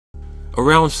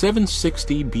Around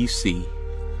 760 BC,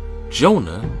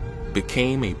 Jonah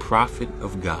became a prophet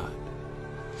of God.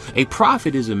 A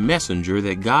prophet is a messenger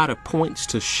that God appoints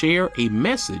to share a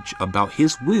message about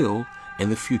his will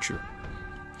and the future.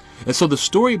 And so the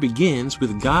story begins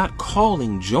with God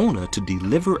calling Jonah to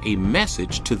deliver a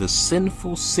message to the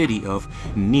sinful city of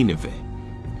Nineveh.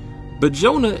 But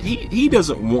Jonah, he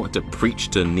doesn't want to preach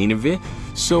to Nineveh,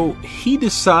 so he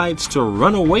decides to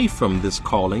run away from this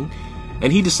calling,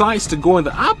 and he decides to go in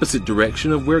the opposite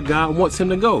direction of where God wants him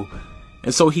to go.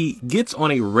 And so he gets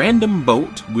on a random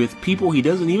boat with people he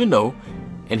doesn't even know,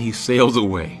 and he sails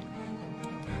away.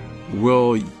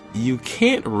 Well, you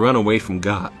can't run away from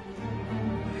God.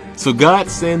 So God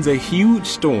sends a huge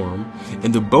storm,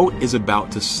 and the boat is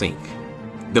about to sink.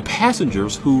 The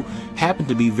passengers, who happen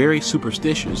to be very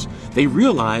superstitious, they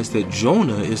realize that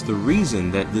Jonah is the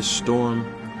reason that this storm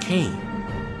came.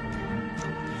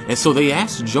 And so they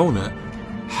ask Jonah,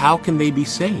 how can they be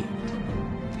saved?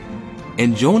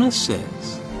 And Jonah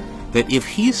says that if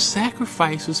he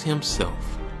sacrifices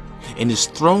himself and is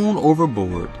thrown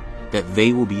overboard, that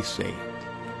they will be saved.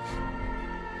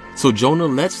 So Jonah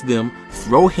lets them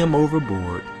throw him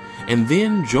overboard, and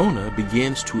then Jonah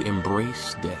begins to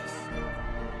embrace death.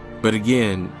 But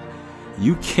again,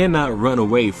 you cannot run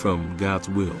away from God's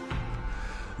will.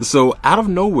 So out of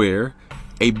nowhere,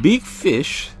 a big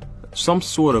fish, some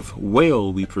sort of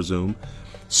whale we presume,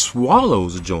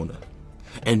 swallows Jonah.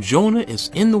 And Jonah is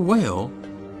in the whale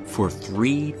for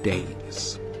 3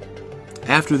 days.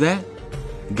 After that,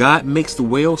 God makes the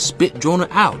whale spit Jonah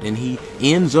out, and he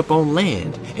ends up on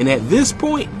land. And at this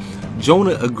point,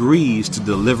 Jonah agrees to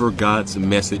deliver God's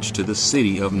message to the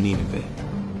city of Nineveh.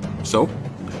 So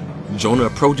Jonah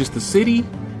approaches the city,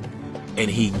 and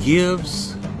he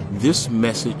gives this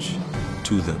message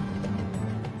to them.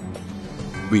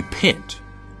 Repent,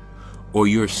 or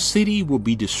your city will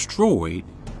be destroyed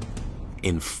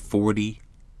in 40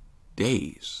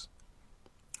 days.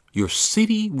 Your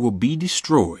city will be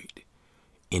destroyed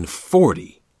in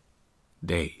 40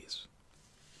 days.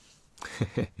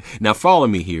 Now follow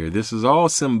me here. This is all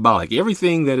symbolic.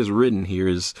 Everything that is written here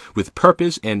is with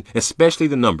purpose, and especially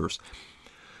the numbers.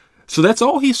 So that's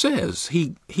all he says.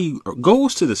 He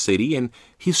goes to the city and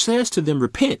he says to them,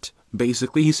 repent.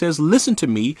 Basically, he says, listen to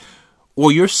me,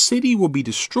 or your city will be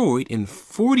destroyed in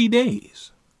 40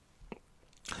 days.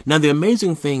 Now, the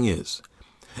amazing thing is,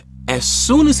 as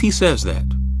soon as he says that,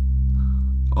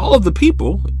 all of the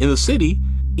people in the city,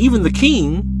 even the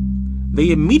king,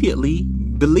 they immediately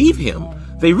believe him.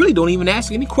 They really don't even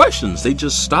ask any questions. They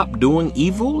just stop doing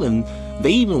evil, and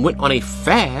they even went on a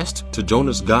fast to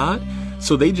Jonah's God.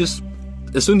 So they just,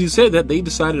 as soon as he said that, they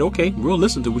decided, okay, we'll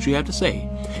listen to what you have to say.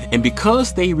 And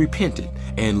because they repented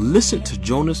and listened to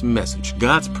Jonah's message,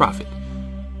 God's prophet,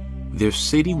 their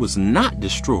city was not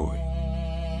destroyed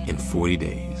in 40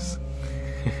 days.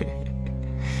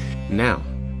 Now,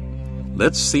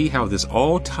 let's see how this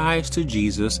all ties to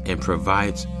Jesus and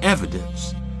provides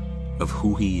evidence of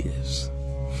who he is.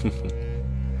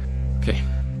 Okay.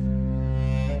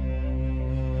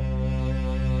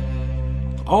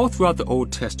 All throughout the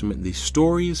Old Testament, the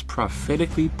stories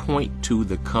prophetically point to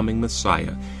the coming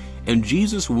Messiah, and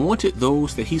Jesus wanted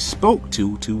those that he spoke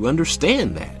to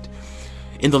understand that.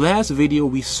 In the last video,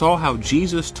 we saw how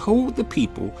Jesus told the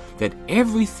people that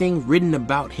everything written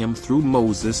about him through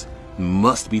Moses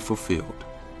must be fulfilled.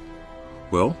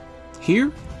 Well,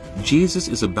 here, Jesus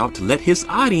is about to let his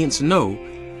audience know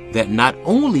that not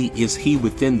only is he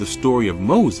within the story of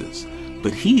Moses,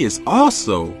 but he is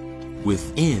also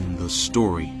within the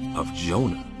story of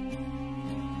Jonah.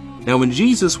 Now, when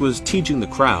Jesus was teaching the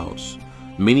crowds,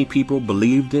 many people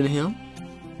believed in him,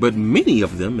 but many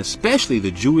of them, especially the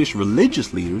Jewish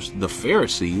religious leaders, the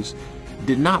Pharisees,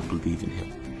 did not believe in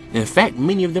him. In fact,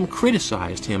 many of them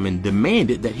criticized him and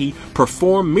demanded that he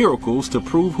perform miracles to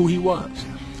prove who he was.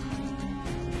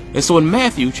 And so in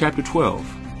Matthew chapter 12,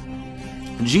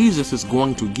 Jesus is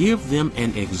going to give them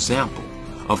an example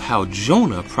of how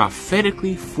Jonah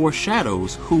prophetically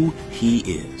foreshadows who he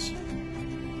is.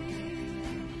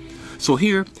 So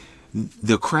here,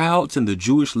 the crowds and the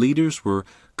Jewish leaders were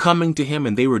coming to him,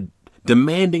 and they were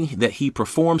demanding that he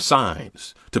perform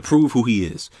signs to prove who he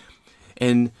is.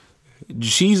 And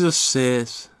Jesus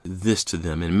says this to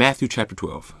them in Matthew chapter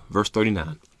 12, verse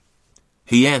 39.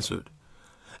 He answered,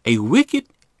 "A wicked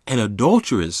and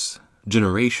adulterous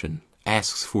generation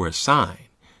asks for a sign,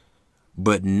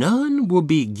 but none will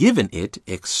be given it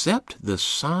except the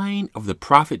sign of the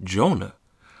prophet Jonah."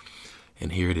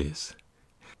 And here it is.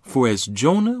 "For as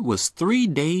Jonah was 3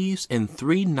 days and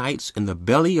 3 nights in the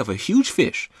belly of a huge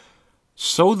fish,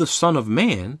 so the Son of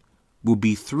Man will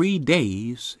be 3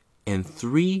 days and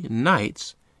 3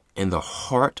 nights in the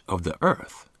heart of the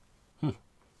earth.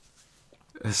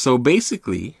 So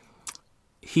basically,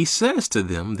 he says to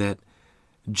them that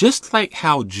just like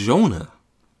how Jonah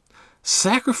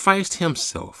sacrificed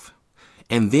himself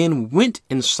and then went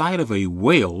inside of a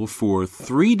whale for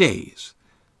 3 days,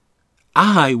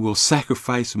 I will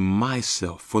sacrifice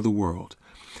myself for the world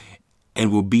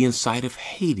and will be inside of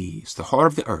Hades, the heart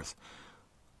of the earth,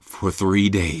 for 3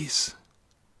 days.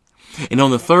 And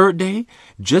on the 3rd day,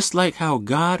 just like how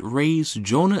God raised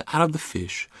Jonah out of the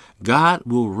fish, God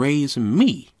will raise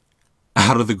me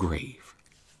out of the grave.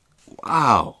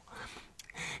 Wow.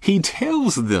 He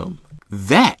tells them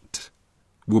that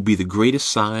will be the greatest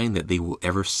sign that they will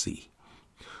ever see.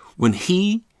 When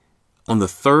he, on the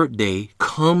 3rd day,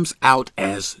 comes out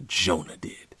as Jonah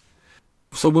did.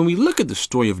 So when we look at the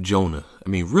story of Jonah, I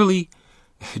mean, really,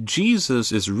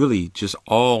 Jesus is really just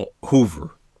all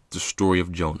over the story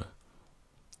of Jonah.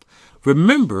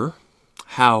 Remember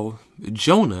how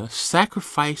Jonah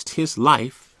sacrificed his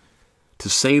life to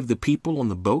save the people on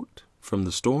the boat from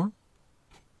the storm?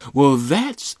 Well,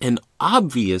 that's an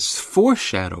obvious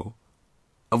foreshadow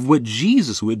of what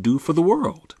Jesus would do for the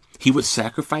world. He would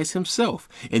sacrifice himself,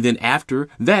 and then after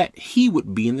that, he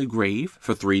would be in the grave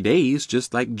for 3 days,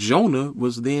 just like Jonah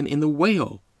was then in the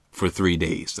whale for 3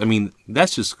 days. I mean,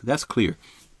 that's clear.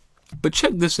 But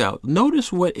check this out.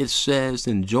 Notice what it says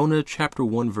in Jonah chapter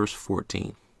 1, verse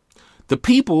 14. The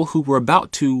people who were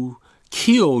about to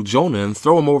kill Jonah and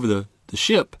throw him over the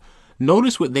ship,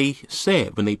 notice what they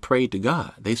said when they prayed to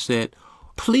God. They said,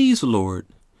 "Please, Lord,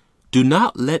 do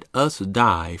not let us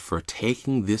die for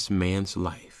taking this man's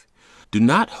life. Do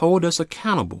not hold us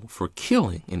accountable for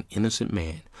killing an innocent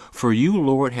man, for you,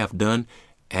 Lord, have done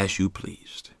as you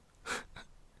pleased."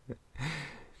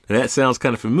 That sounds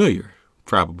kind of familiar,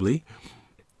 probably,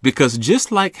 because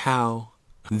just like how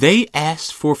they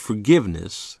asked for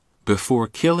forgiveness before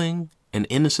killing an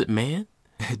innocent man,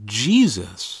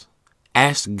 Jesus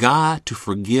asked God to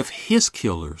forgive his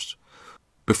killers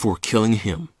before killing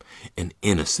him, an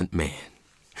innocent man.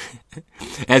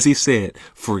 As he said,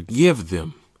 "Forgive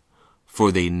them,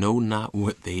 for they know not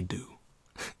what they do."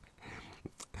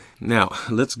 Now,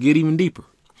 let's get even deeper.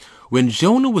 When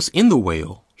Jonah was in the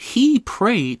whale, he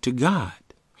prayed to God.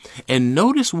 And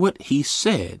notice what he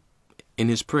said in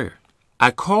his prayer.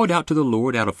 "I called out to the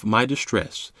Lord out of my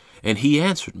distress, and he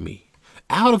answered me.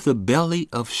 Out of the belly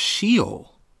of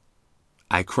Sheol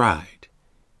I cried,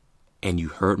 and you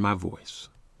heard my voice."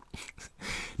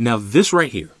 Now, this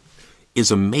right here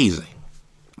is amazing,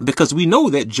 because we know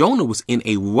that Jonah was in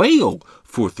a whale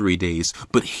for 3 days.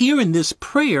 But here in this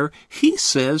prayer, he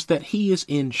says that he is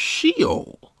in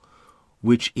Sheol,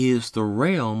 which is the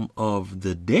realm of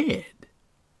the dead.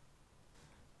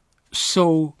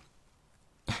 So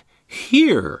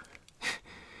here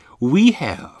we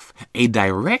have a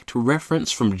direct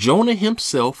reference from Jonah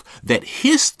himself that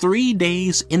his 3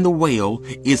 days in the whale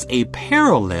is a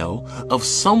parallel of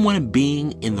someone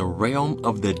being in the realm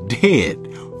of the dead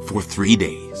for 3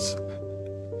 days.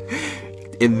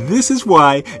 And this is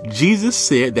why Jesus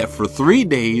said that for 3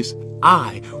 days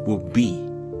I will be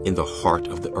in the heart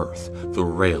of the earth, the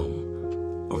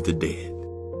realm of the dead.